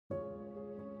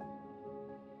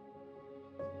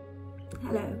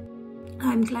Hello,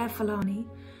 I'm Claire Forlani,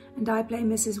 and I play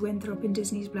Mrs. Winthrop in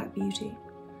Disney's Black Beauty.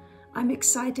 I'm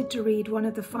excited to read one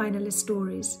of the finalist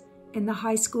stories in the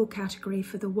high school category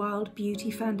for the Wild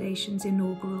Beauty Foundation's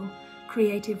inaugural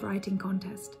creative writing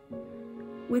contest,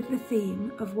 with the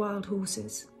theme of wild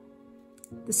horses.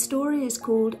 The story is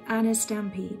called Anna's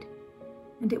Stampede,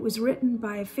 and it was written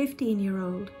by a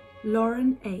 15-year-old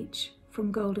Lauren H.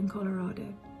 from Golden,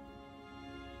 Colorado.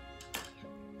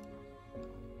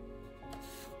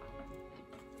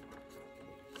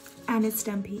 Anna's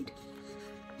Stampede.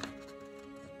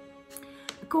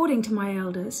 According to my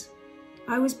elders,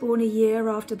 I was born a year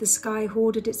after the sky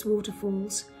hoarded its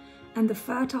waterfalls and the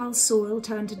fertile soil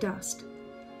turned to dust.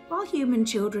 While human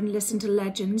children listen to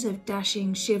legends of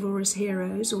dashing, chivalrous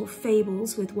heroes or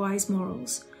fables with wise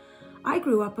morals, I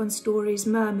grew up on stories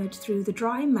murmured through the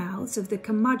dry mouths of the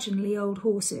curmudgeonly old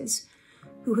horses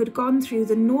who had gone through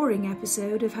the gnawing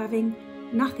episode of having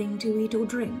nothing to eat or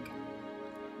drink.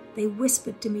 They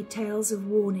whispered to me tales of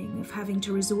warning of having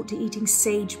to resort to eating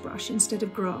sagebrush instead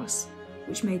of grass,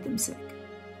 which made them sick,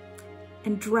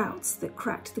 and droughts that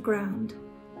cracked the ground.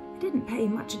 I didn't pay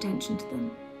much attention to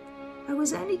them. I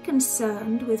was only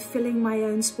concerned with filling my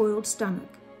own spoiled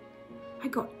stomach. I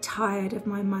got tired of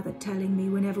my mother telling me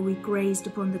whenever we grazed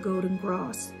upon the golden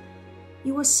grass,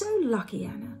 "You are so lucky,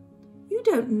 Anna. You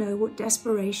don't know what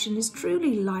desperation is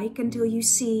truly like until you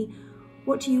see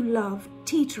what you love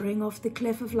teetering off the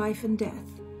cliff of life and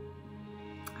death."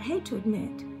 I hate to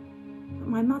admit, but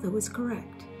my mother was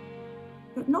correct.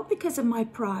 But not because of my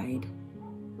pride.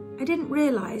 I didn't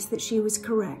realize that she was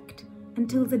correct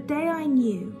until the day I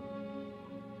knew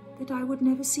that I would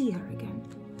never see her again.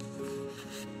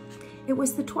 It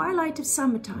was the twilight of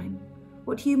summertime,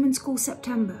 what humans call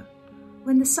September,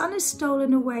 when the sun is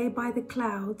stolen away by the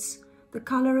clouds, the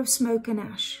color of smoke and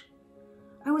ash.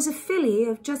 I was a filly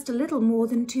of just a little more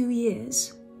than 2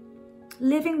 years,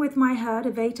 living with my herd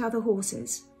of 8 other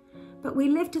horses, but we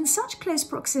lived in such close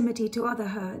proximity to other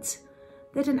herds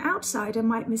that an outsider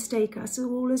might mistake us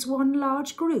all as one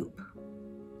large group.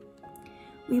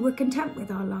 We were content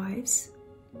with our lives.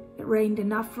 It rained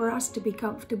enough for us to be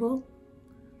comfortable.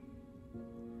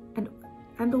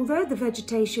 And although the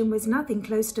vegetation was nothing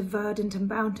close to verdant and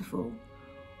bountiful,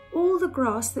 all the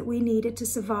grass that we needed to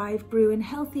survive grew in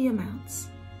healthy amounts.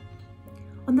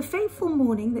 On the fateful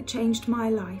morning that changed my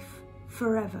life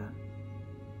forever,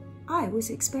 I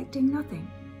was expecting nothing.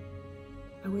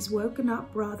 I was woken up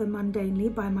rather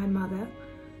mundanely by my mother,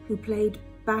 who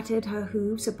battered her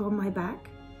hooves upon my back.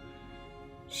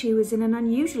 She was in an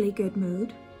unusually good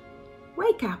mood.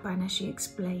 "Wake up, Anna," she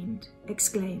exclaimed.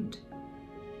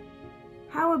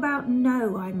 "How about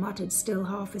no?" I muttered, still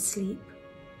half asleep.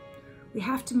 "We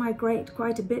have to migrate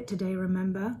quite a bit today,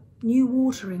 remember? New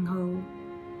watering hole."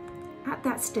 At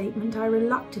that statement, I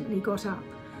reluctantly got up.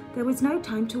 There was no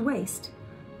time to waste.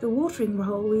 The watering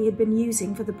hole we had been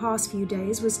using for the past few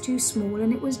days was too small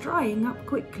and it was drying up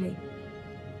quickly.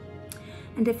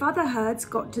 And if other herds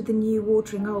got to the new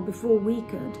watering hole before we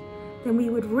could, then we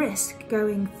would risk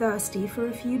going thirsty for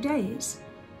a few days.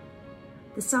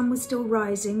 The sun was still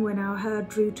rising when our herd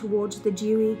drew towards the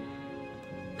dewy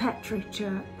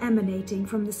petrichor emanating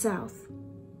from the south.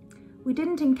 We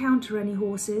didn't encounter any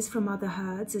horses from other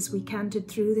herds as we cantered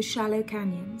through the shallow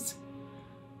canyons,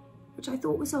 which I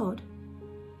thought was odd.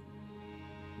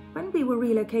 When we were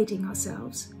relocating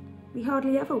ourselves, we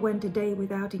hardly ever went a day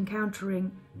without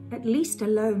encountering at least a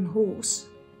lone horse,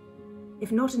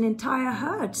 if not an entire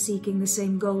herd seeking the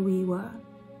same goal we were: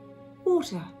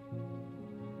 water.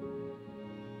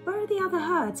 "Where are the other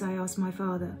herds?" I asked my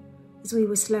father, as we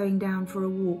were slowing down for a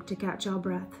walk to catch our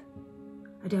breath.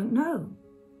 "I don't know.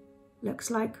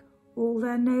 Looks like all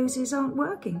their noses aren't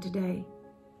working today,"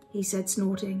 he said,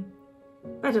 snorting.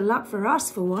 "Better luck for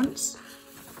us for once."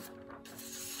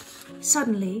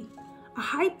 Suddenly, a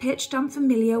high-pitched,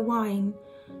 unfamiliar whine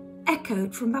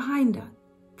echoed from behind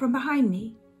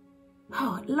me.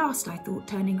 "Oh, at last," I thought,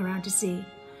 turning around to see.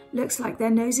 "Looks like their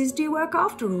noses do work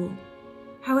after all."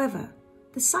 However,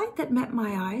 the sight that met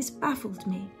my eyes baffled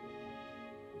me.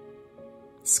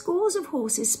 Scores of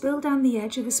horses spilled down the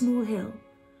edge of a small hill,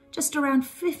 just around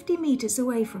 50 meters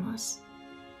away from us.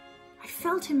 I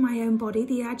felt in my own body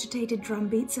the agitated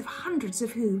drumbeats of hundreds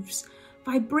of hooves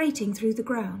vibrating through the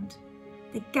ground.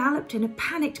 They galloped in a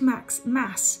panicked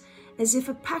mass, as if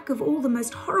a pack of all the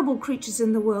most horrible creatures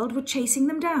in the world were chasing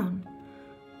them down.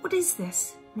 "What is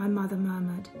this?" my mother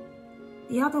murmured.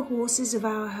 The other horses of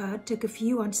our herd took a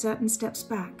few uncertain steps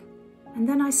back, and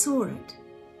then I saw it.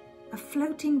 A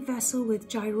floating vessel with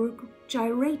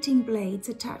gyrating blades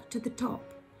attached to the top,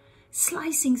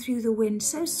 slicing through the wind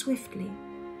so swiftly.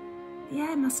 The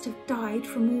air must have died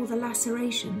from all the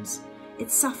lacerations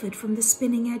it suffered from the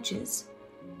spinning edges.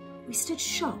 We stood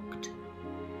shocked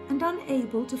and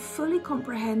unable to fully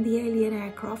comprehend the alien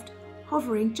aircraft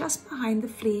hovering just behind the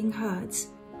fleeing herds,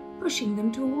 pushing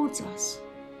them towards us.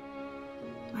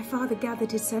 My father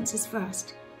gathered his senses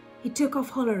first. He took off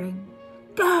hollering,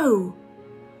 "Go!"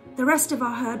 The rest of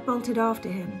our herd bolted after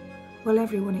him, while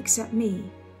everyone except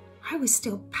me. I was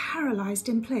still paralysed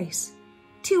in place,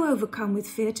 too overcome with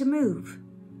fear to move.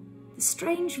 The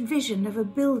strange vision of a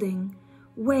building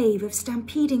wave of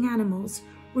stampeding animals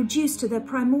reduced to their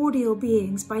primordial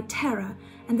beings by terror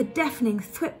and the deafening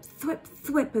thwip, thwip,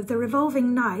 thwip of the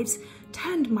revolving knives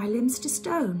turned my limbs to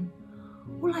stone.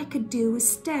 All I could do was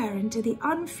stare into the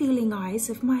unfeeling eyes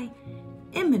of my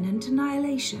imminent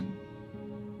annihilation.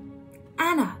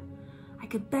 "Anna!" I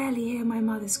could barely hear my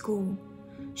mother's call.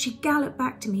 She galloped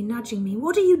back to me, nudging me.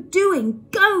 "What are you doing?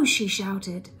 Go!" she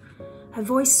shouted. Her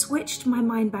voice switched my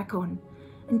mind back on,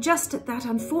 and just at that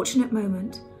unfortunate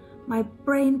moment, my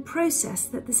brain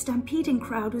processed that the stampeding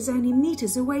crowd was only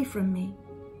meters away from me.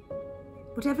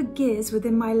 Whatever gears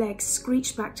within my legs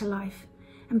screeched back to life,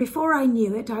 and before I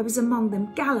knew it, I was among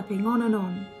them, galloping on and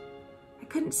on. I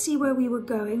couldn't see where we were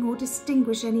going or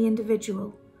distinguish any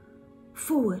individual.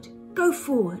 Forward, go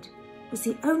forward, was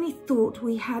the only thought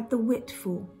we had the wit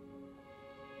for.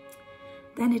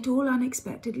 Then it all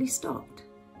unexpectedly stopped.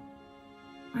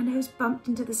 My nose bumped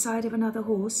into the side of another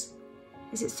horse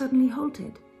as it suddenly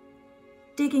halted,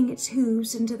 digging its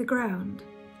hooves into the ground.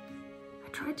 I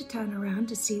tried to turn around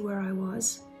to see where I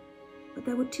was, but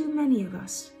there were too many of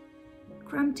us,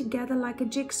 crammed together like a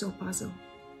jigsaw puzzle,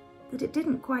 that it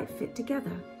didn't quite fit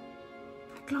together.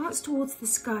 I glanced towards the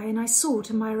sky and I saw,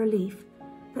 to my relief,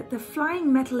 that the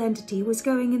flying metal entity was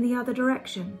going in the other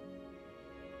direction.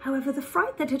 However, the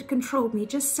fright that had controlled me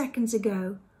just seconds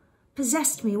ago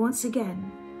possessed me once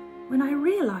again when I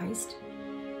realised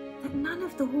that none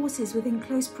of the horses within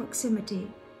close proximity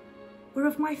were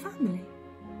of my family.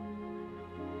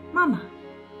 "Mama!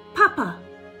 Papa!"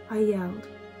 I yelled,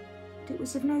 but it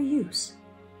was of no use.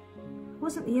 I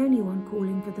wasn't the only one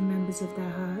calling for the members of their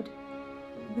herd.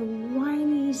 The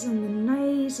whinies and the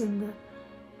neighs and the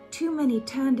too many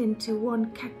turned into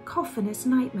one cacophonous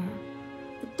nightmare.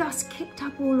 The dust kicked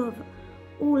up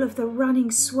all of the running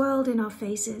swirled in our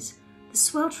faces. The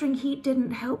sweltering heat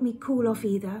didn't help me cool off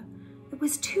either. It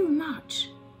was too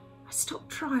much. I stopped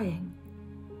trying.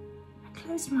 I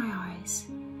closed my eyes,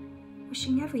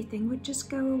 wishing everything would just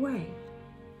go away.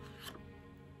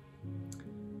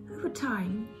 Over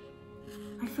time,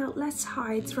 I felt less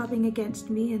hides rubbing against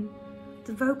me, and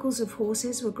the vocals of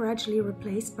horses were gradually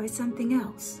replaced by something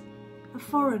else, a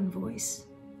foreign voice.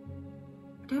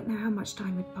 I don't know how much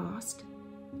time had passed,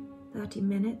 30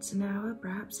 minutes, an hour,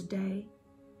 perhaps a day,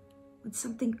 when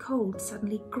something cold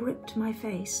suddenly gripped my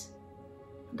face,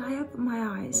 and I opened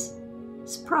my eyes,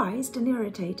 surprised and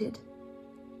irritated.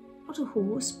 Not a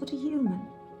horse, but a human.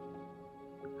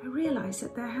 I realized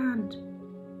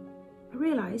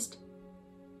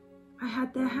I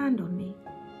had their hand on me.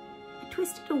 I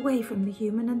twisted away from the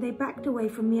human and they backed away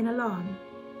from me in alarm.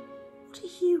 What are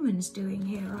humans doing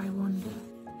here, I wonder?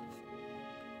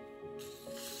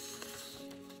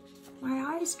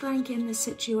 My eyes drank in what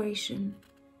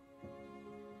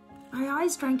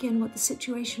the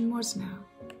situation was now.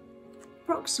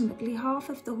 Approximately half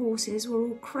of the horses were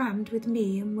all crammed with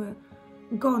me and were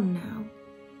gone now.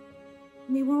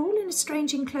 We were all in a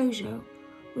strange enclosure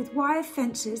with wire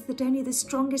fences that only the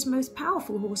strongest, most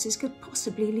powerful horses could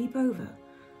possibly leap over.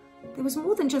 There was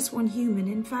more than just one human.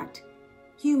 In fact,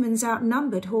 humans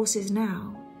outnumbered horses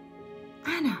now.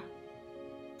 "Anna!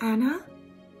 Anna?"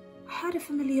 I heard a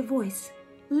familiar voice,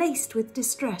 laced with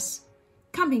distress,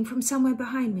 coming from somewhere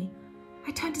behind me.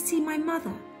 I turned to see my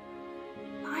mother,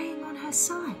 lying on her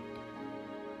side.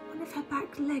 One of her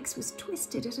back legs was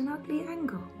twisted at an ugly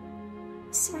angle.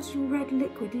 A certain red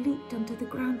liquid leaked onto the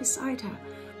ground beside her.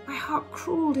 My heart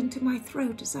crawled into my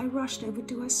throat as I rushed over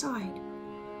to her side.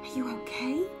 "Are you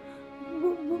okay?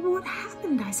 What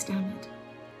happened?" I stammered.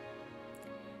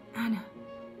 "Anna,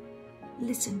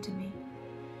 listen to me,"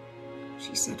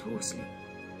 she said hoarsely.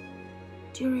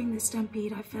 "During the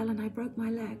stampede, I fell and I broke my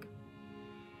leg.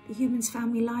 The humans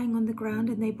found me lying on the ground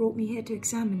and they brought me here to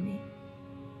examine me.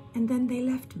 And then they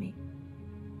left me.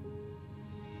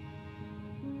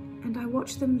 And I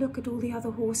watched them look at all the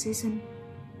other horses and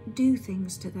do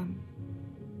things to them.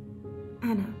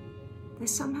 Anna, they're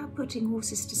somehow putting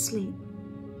horses to sleep.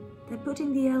 They're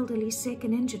putting the elderly, sick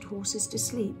and injured horses to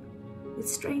sleep with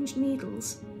strange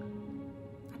needles.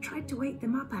 I tried to wake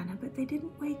them up, Anna, but they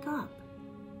didn't wake up.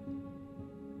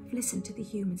 I've listened to the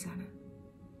humans, Anna.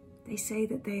 They say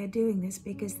that they are doing this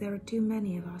because there are too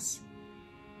many of us.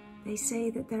 They say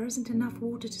that there isn't enough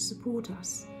water to support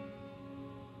us.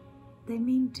 They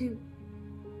mean to...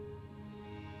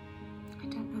 I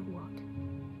don't know what.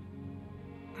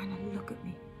 Anna, look at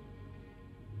me.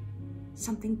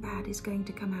 Something bad is going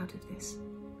to come out of this.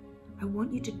 I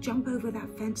want you to jump over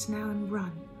that fence now and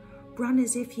run. Run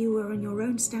as if you were on your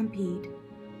own Stampede.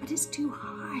 But it's too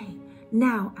high.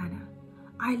 Now, Anna,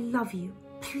 I love you.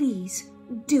 Please,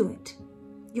 do it.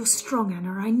 You're strong,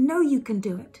 Anna. I know you can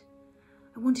do it.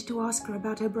 I wanted to ask her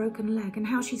about her broken leg and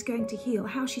how she's going to heal,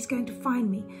 how she's going to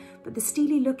find me, but the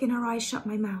steely look in her eyes shut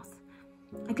my mouth.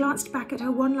 I glanced back at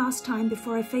her one last time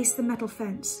before I faced the metal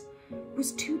fence. It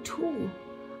was too tall,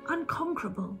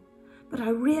 unconquerable, but I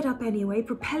reared up anyway,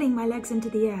 propelling my legs into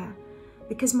the air,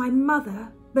 because my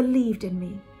mother believed in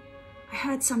me. I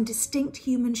heard some distinct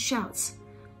human shouts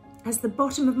as the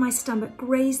bottom of my stomach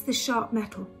grazed the sharp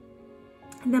metal,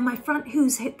 and then my front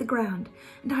hooves hit the ground,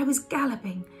 and I was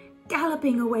galloping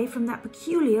away from that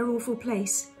peculiar, awful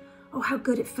place. Oh, how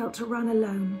good it felt to run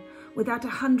alone, without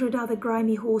 100 other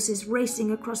grimy horses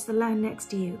racing across the land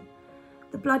next to you.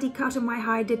 The bloody cut on my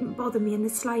hide didn't bother me in the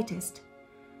slightest.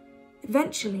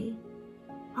 Eventually,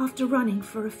 after running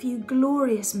for a few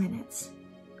glorious minutes,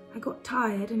 I got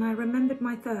tired and I remembered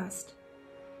my thirst,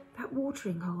 that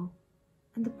watering hole,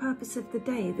 and the purpose of the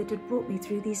day that had brought me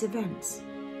through these events.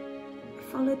 I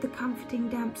followed the comforting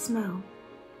damp smell,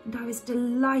 and I was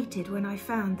delighted when I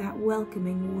found that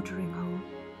welcoming watering hole.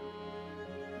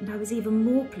 And I was even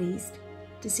more pleased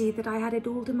to see that I had it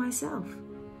all to myself.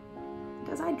 And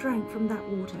as I drank from that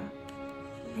water,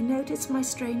 I noticed my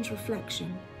strange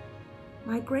reflection.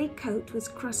 My grey coat was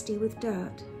crusty with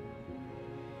dirt,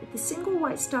 but the single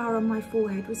white star on my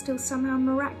forehead was still somehow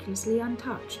miraculously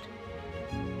untouched.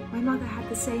 My mother had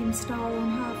the same star on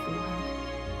her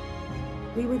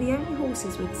forehead. We were the only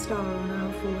horses with a star on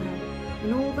our forehead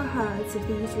in all the herds of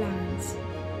these lands.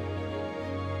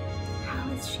 How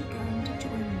is she going to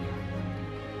join me, I wondered.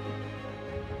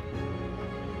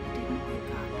 I didn't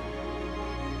wake up,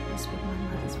 whispered my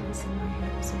mother's voice in my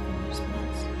head as if in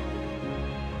response.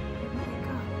 I didn't wake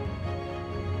up.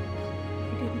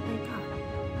 I didn't wake up.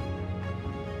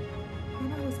 Then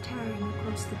I was tearing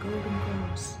across the golden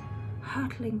grass,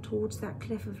 hurtling towards that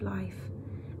cliff of life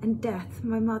and death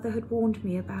my mother had warned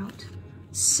me about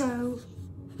so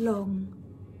long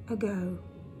ago.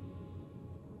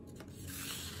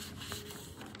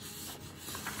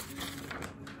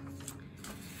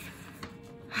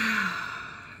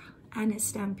 Anna's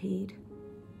Stampede.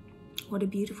 What a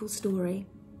beautiful story.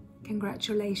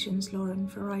 Congratulations, Lauren,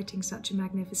 for writing such a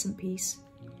magnificent piece.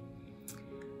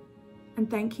 And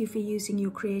thank you for using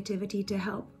your creativity to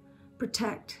help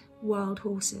protect wild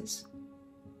horses.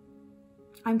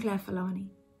 I'm Claire Forlani,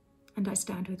 and I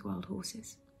stand with wild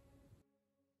horses.